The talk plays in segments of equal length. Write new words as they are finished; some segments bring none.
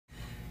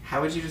How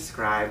would you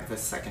describe the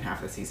second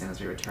half of the season as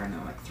we return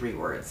in like 3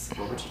 words?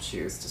 What would you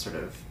choose to sort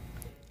of...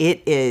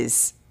 It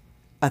is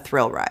a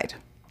thrill ride.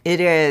 It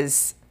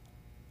is,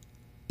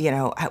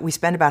 we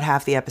spend about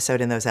half the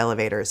episode in those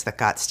elevators that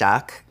got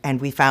stuck,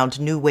 and we found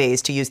new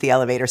ways to use the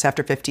elevators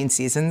after 15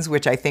 seasons,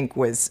 which I think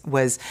was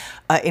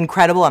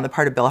incredible on the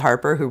part of Bill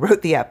Harper, who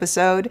wrote the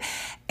episode.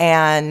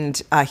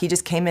 And he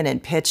just came in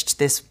and pitched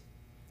this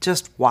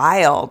just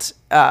wild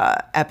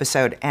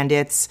episode, and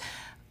it's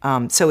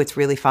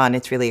really fun.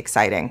 It's really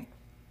exciting.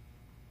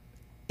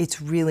 It's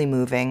really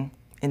moving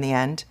in the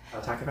end.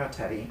 I'll talk about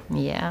Teddy.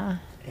 Yeah.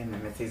 In the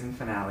mid-season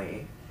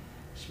finale,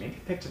 she maybe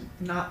picked a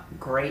not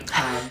great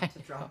time to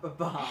drop a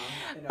bomb.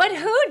 But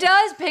who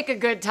does pick a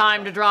good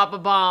time to drop a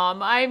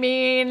bomb? I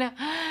mean,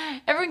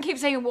 everyone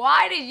keeps saying,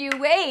 why did you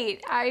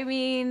wait? I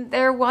mean,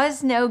 there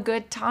was no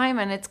good time,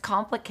 and it's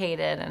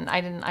complicated. And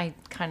I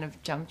kind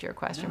of jumped your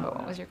question, but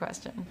what was your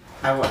question?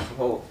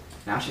 Well,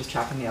 now she's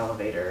trapped in the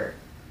elevator.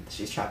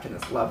 She's trapped in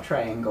this love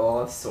triangle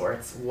of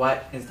sorts.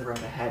 What is the road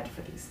ahead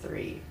for these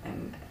 3?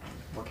 And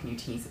what can you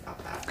tease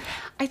about that?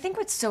 I think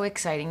what's so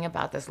exciting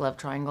about this love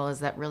triangle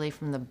is that really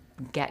from the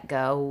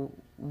get-go,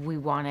 we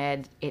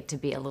wanted it to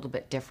be a little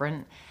bit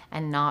different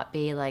and not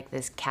be like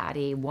this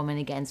catty woman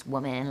against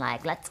woman,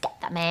 like, let's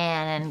get the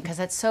man. And because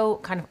that's so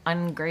kind of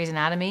un-Grey's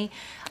Anatomy.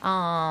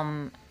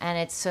 And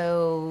it's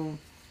so...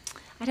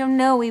 I don't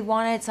know. We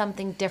wanted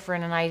something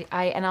different, and I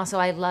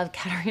love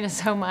Caterina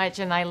so much,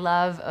 and I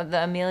love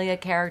the Amelia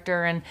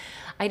character, and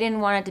I didn't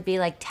want it to be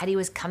like Teddy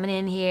was coming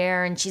in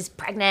here and she's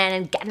pregnant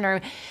and getting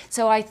her.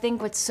 So I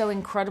think what's so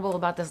incredible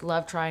about this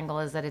love triangle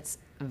is that it's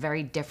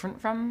very different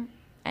from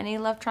any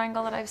love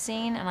triangle that I've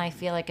seen, and I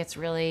feel like it's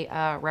really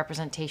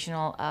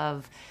representational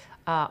of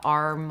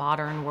our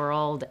modern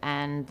world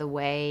and the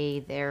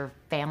way their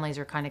families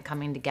are kind of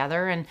coming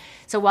together. And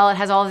so while it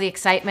has all the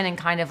excitement and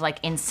kind of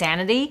like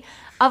insanity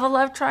of a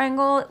love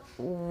triangle,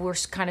 we're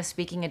kind of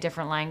speaking a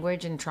different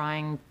language and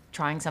trying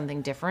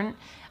something different,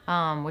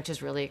 which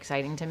is really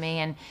exciting to me.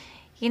 And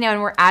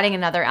and we're adding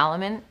another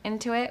element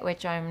into it,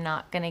 which I'm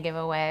not going to give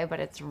away, but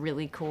it's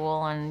really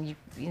cool. And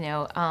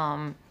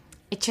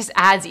it just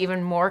adds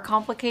even more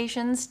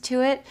complications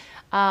to it.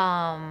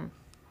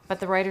 But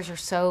the writers are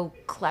so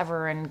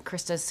clever, and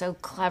Krista's so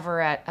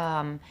clever at,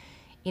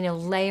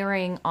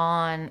 layering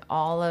on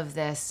all of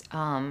this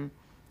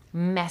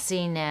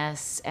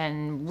messiness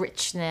and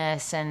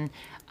richness, and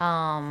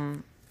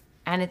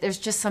there's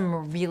just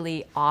some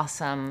really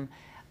awesome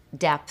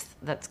depth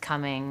that's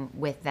coming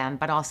with them,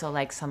 but also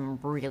like some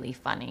really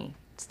funny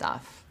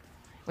stuff,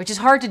 which is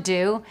hard to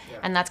do,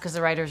 and that's because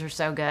the writers are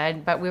so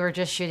good. But we were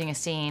just shooting a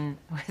scene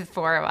with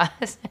 4 of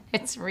us.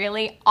 It's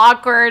really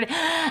awkward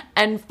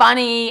and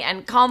funny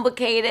and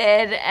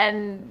complicated,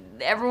 and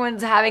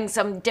everyone's having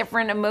some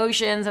different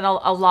emotions and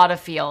a lot of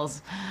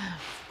feels.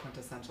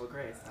 Quintessential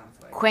Grey,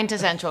 sounds like.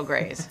 Quintessential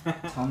Greys.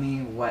 Tell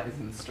me what is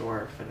in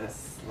store for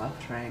this love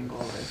triangle,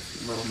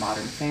 this little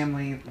modern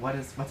family.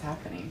 What's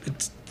happening?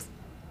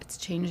 It's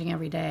changing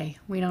every day.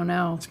 We don't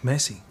know. It's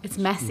messy. It's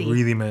messy.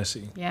 Really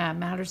messy. Yeah,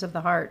 matters of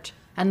the heart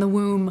and the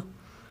womb.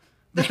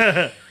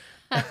 Like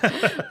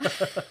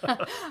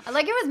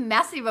it was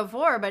messy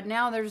before, but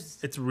now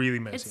it's really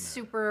messy. It's now.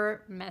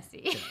 super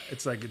messy. Yeah,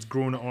 it's like it's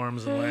grown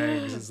arms and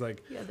legs. It's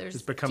like there's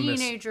it's become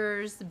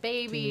teenagers,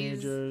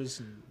 babies.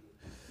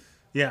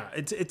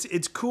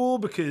 It's cool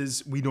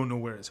because we don't know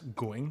where it's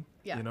going.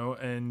 Yeah.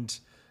 And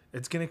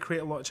it's going to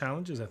create a lot of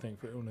challenges, I think,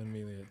 for Owen and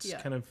Amelia. It's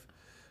kind of.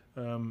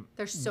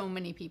 There's so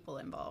many people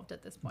involved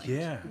at this point.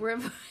 Yeah.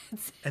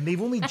 And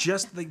they've only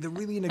just, they're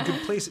really in a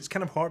good place. It's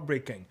kind of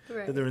heartbreaking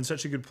that they're in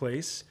such a good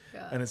place.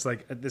 Yeah. And it's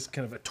like this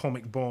kind of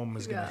atomic bomb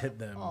is going to hit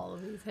them. All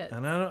of these hits.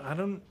 And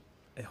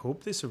I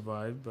hope they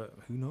survive, but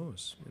who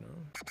knows,